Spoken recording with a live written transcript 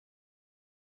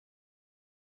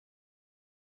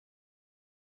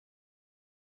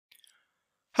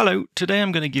Hello, today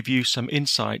I'm going to give you some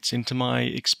insights into my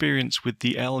experience with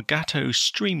the Elgato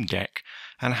Stream Deck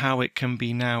and how it can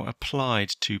be now applied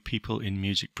to people in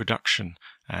music production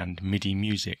and MIDI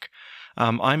music.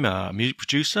 I'm a music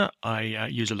producer. I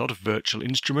use a lot of virtual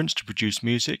instruments to produce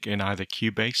music in either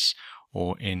Cubase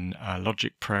or in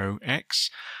Logic Pro X,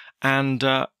 and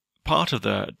part of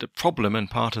the problem and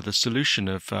part of the solution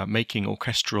of making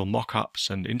orchestral mock-ups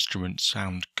and instruments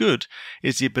sound good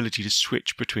is the ability to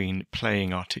switch between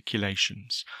playing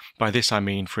articulations. By this I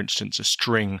mean, for instance, a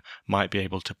string might be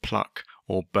able to pluck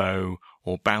or bow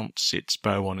or bounce its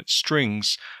bow on its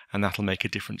strings, and that'll make a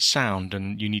different sound,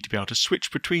 and you need to be able to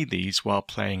switch between these while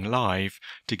playing live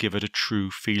to give it a true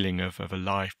feeling of a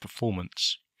live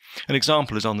performance. An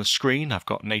example is on the screen. I've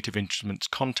got Native Instruments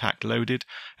Contact loaded,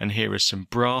 and here are some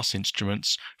brass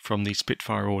instruments from the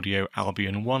Spitfire Audio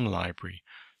Albion 1 library.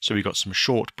 So we've got some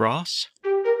short brass,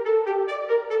 and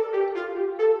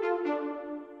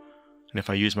if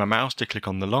I use my mouse to click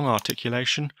on the long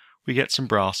articulation, we get some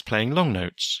brass playing long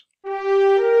notes.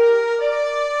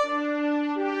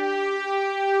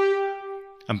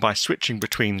 And by switching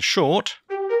between short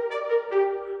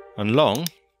and long,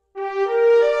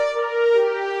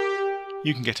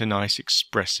 you can get a nice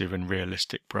expressive and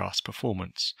realistic brass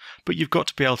performance. But you've got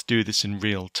to be able to do this in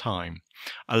real time.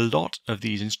 A lot of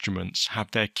these instruments have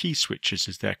their key switches,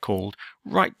 as they're called,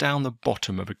 right down the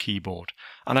bottom of a keyboard.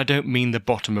 And I don't mean the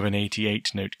bottom of an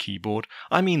 88-note keyboard,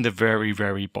 I mean the very,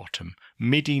 very bottom,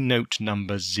 MIDI note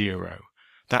number 0.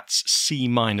 That's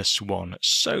C-1,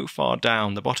 so far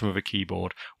down the bottom of a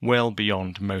keyboard, well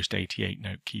beyond most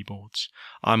 88-note keyboards.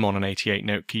 I'm on an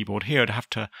 88-note keyboard here. I'd have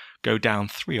to go down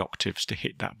 3 octaves to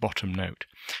hit that bottom note.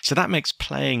 So that makes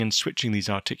playing and switching these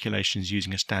articulations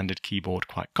using a standard keyboard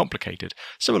quite complicated.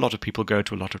 So a lot of people go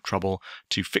to a lot of trouble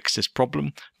to fix this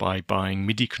problem by buying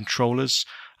MIDI controllers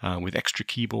with extra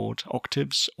keyboard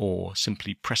octaves, or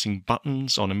simply pressing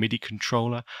buttons on a MIDI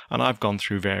controller, and I've gone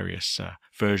through various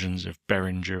versions of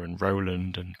Behringer and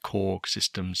Roland and Korg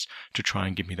systems to try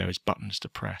and give me those buttons to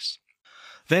press.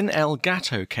 Then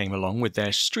Elgato came along with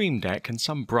their Stream Deck, and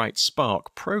some bright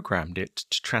spark programmed it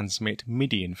to transmit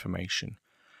MIDI information.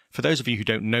 For those of you who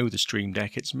don't know the Stream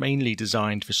Deck, it's mainly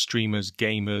designed for streamers,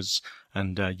 gamers,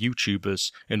 and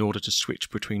YouTubers in order to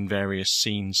switch between various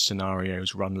scenes,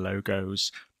 scenarios, run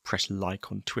logos, press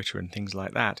like on Twitter and things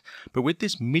like that. But with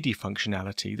this MIDI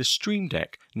functionality, the Stream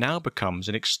Deck now becomes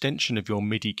an extension of your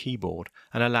MIDI keyboard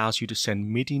and allows you to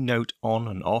send MIDI note on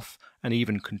and off and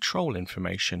even control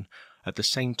information at the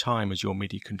same time as your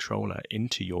MIDI controller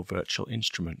into your virtual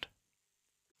instrument.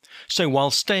 So while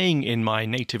staying in my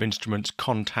Native Instruments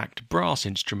Contact brass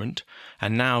instrument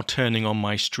and now turning on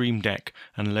my Stream Deck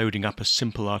and loading up a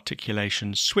simple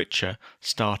articulation switcher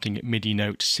starting at MIDI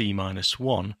note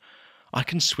C-1, I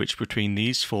can switch between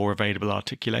these 4 available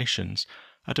articulations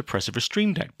at a press of a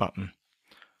Stream Deck button.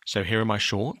 So here are my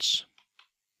shorts,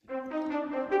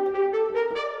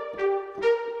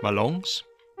 my longs,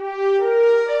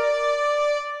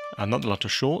 another lot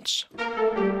of shorts,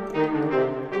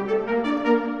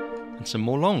 and some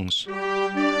more longs.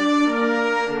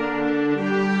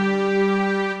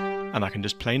 And I can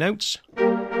just play notes.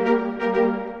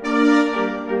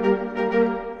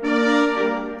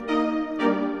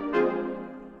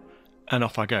 And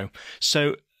off I go.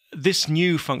 So this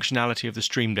new functionality of the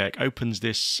Stream Deck opens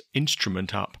this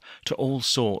instrument up to all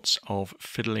sorts of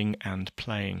fiddling and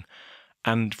playing.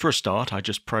 And for a start, I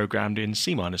just programmed in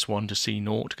C-1 to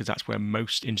C0 because that's where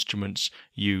most instruments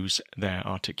use their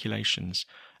articulations.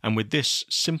 And with this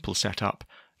simple setup,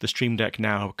 the Stream Deck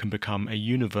now can become a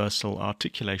universal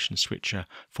articulation switcher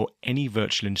for any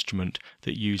virtual instrument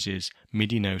that uses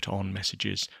MIDI note on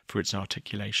messages for its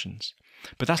articulations.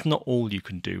 But that's not all you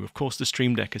can do. Of course, the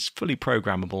Stream Deck is fully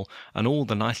programmable, and all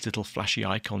the nice little flashy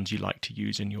icons you like to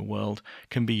use in your world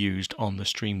can be used on the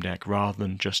Stream Deck rather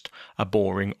than just a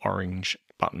boring orange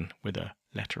button with a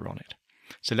letter on it.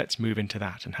 So let's move into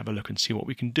that and have a look and see what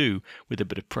we can do with a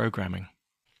bit of programming.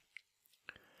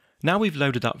 Now we've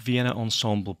loaded up Vienna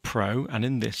Ensemble Pro, and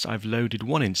in this I've loaded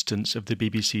one instance of the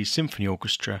BBC Symphony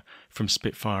Orchestra from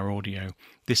Spitfire Audio.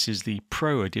 This is the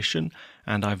Pro edition,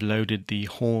 and I've loaded the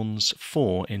Horns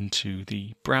 4 into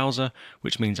the browser,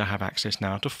 which means I have access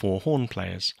now to 4 horn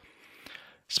players.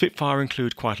 Spitfire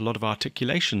include quite a lot of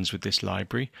articulations with this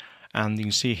library, and you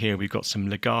can see here we've got some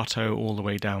legato all the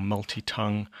way down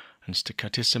multi-tongue, and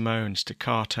staccatissimo and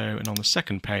staccato, and on the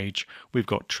second page we've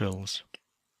got trills.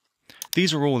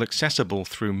 These are all accessible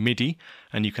through MIDI,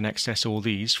 and you can access all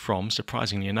these from,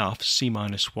 surprisingly enough,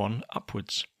 C-1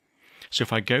 upwards. So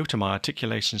if I go to my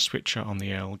Articulation Switcher on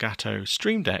the Elgato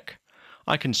Stream Deck,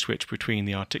 I can switch between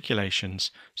the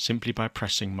articulations simply by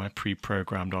pressing my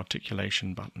pre-programmed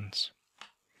articulation buttons.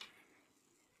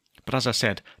 But as I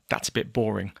said, that's a bit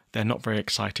boring. They're not very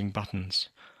exciting buttons.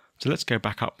 So let's go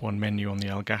back up one menu on the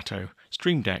Elgato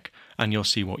Stream Deck and you'll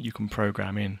see what you can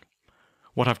program in.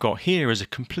 What I've got here is a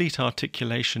complete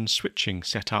articulation switching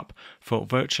setup for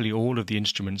virtually all of the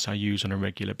instruments I use on a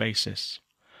regular basis.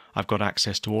 I've got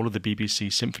access to all of the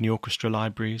BBC Symphony Orchestra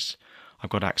libraries. I've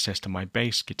got access to my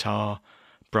bass, guitar,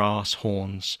 brass,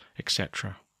 horns,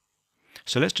 etc.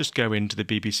 So let's just go into the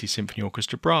BBC Symphony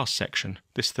Orchestra brass section,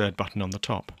 this third button on the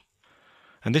top.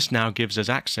 And this now gives us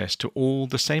access to all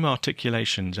the same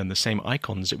articulations and the same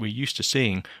icons that we're used to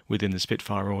seeing within the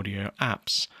Spitfire Audio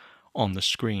apps on the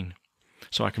screen.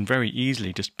 So I can very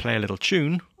easily just play a little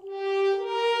tune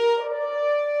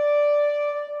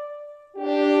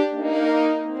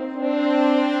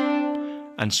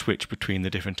and switch between the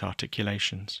different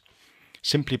articulations.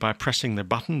 Simply by pressing the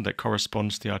button that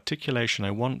corresponds to the articulation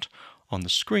I want on the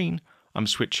screen, I'm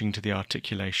switching to the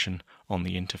articulation on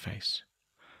the interface.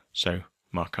 So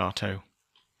marcato,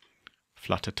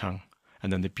 flutter tongue,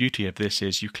 and then the beauty of this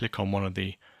is you click on one of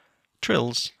the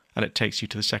trills and it takes you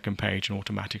to the second page and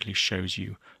automatically shows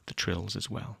you the trills as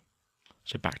well.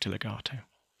 So back to legato.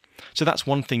 So that's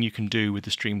one thing you can do with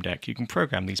the Stream Deck. You can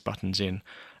program these buttons in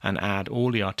and add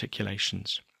all the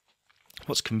articulations.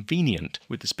 What's convenient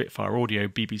with the Spitfire Audio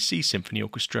BBC Symphony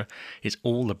Orchestra is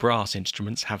all the brass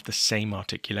instruments have the same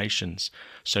articulations.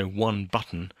 So one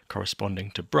button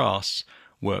corresponding to brass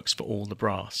works for all the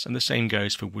brass, and the same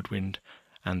goes for woodwind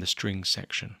and the strings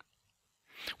section.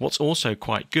 What's also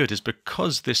quite good is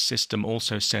because this system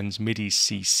also sends MIDI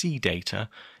CC data,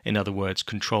 in other words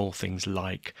control things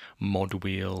like mod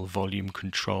wheel, volume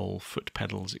control, foot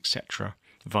pedals, etc.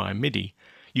 via MIDI,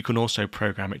 you can also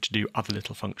program it to do other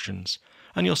little functions.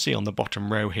 And you'll see on the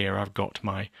bottom row here I've got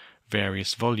my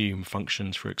various volume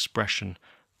functions for expression.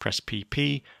 Press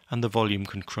PP and the volume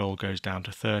control goes down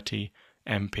to 30,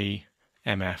 MP,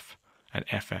 MF and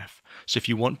FF. So if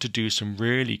you want to do some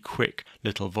really quick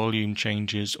little volume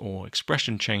changes or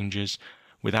expression changes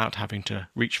without having to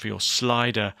reach for your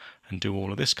slider and do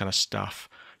all of this kind of stuff,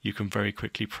 you can very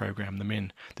quickly program them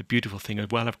in. The beautiful thing as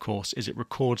well, of course, is it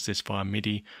records this via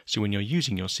MIDI, so when you're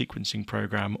using your sequencing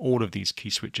program, all of these key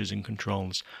switches and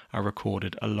controls are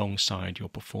recorded alongside your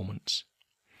performance.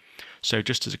 So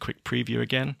just as a quick preview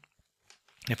again,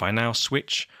 if I now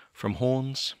switch from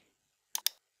horns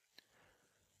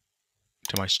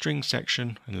to my string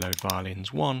section and load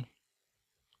violins 1,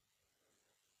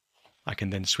 I can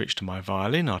then switch to my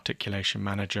violin articulation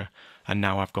manager, and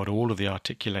now I've got all of the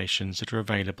articulations that are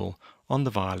available on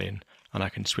the violin, and I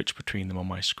can switch between them on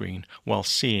my screen while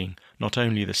seeing not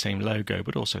only the same logo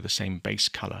but also the same base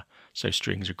color. So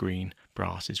strings are green,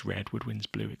 brass is red, woodwind's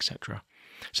blue, etc.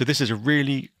 So this is a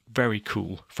really very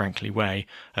cool, frankly, way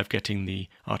of getting the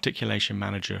articulation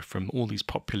manager from all these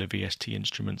popular VST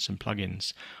instruments and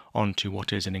plugins onto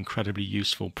what is an incredibly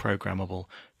useful programmable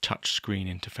touch screen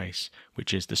interface,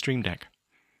 which is the Stream Deck.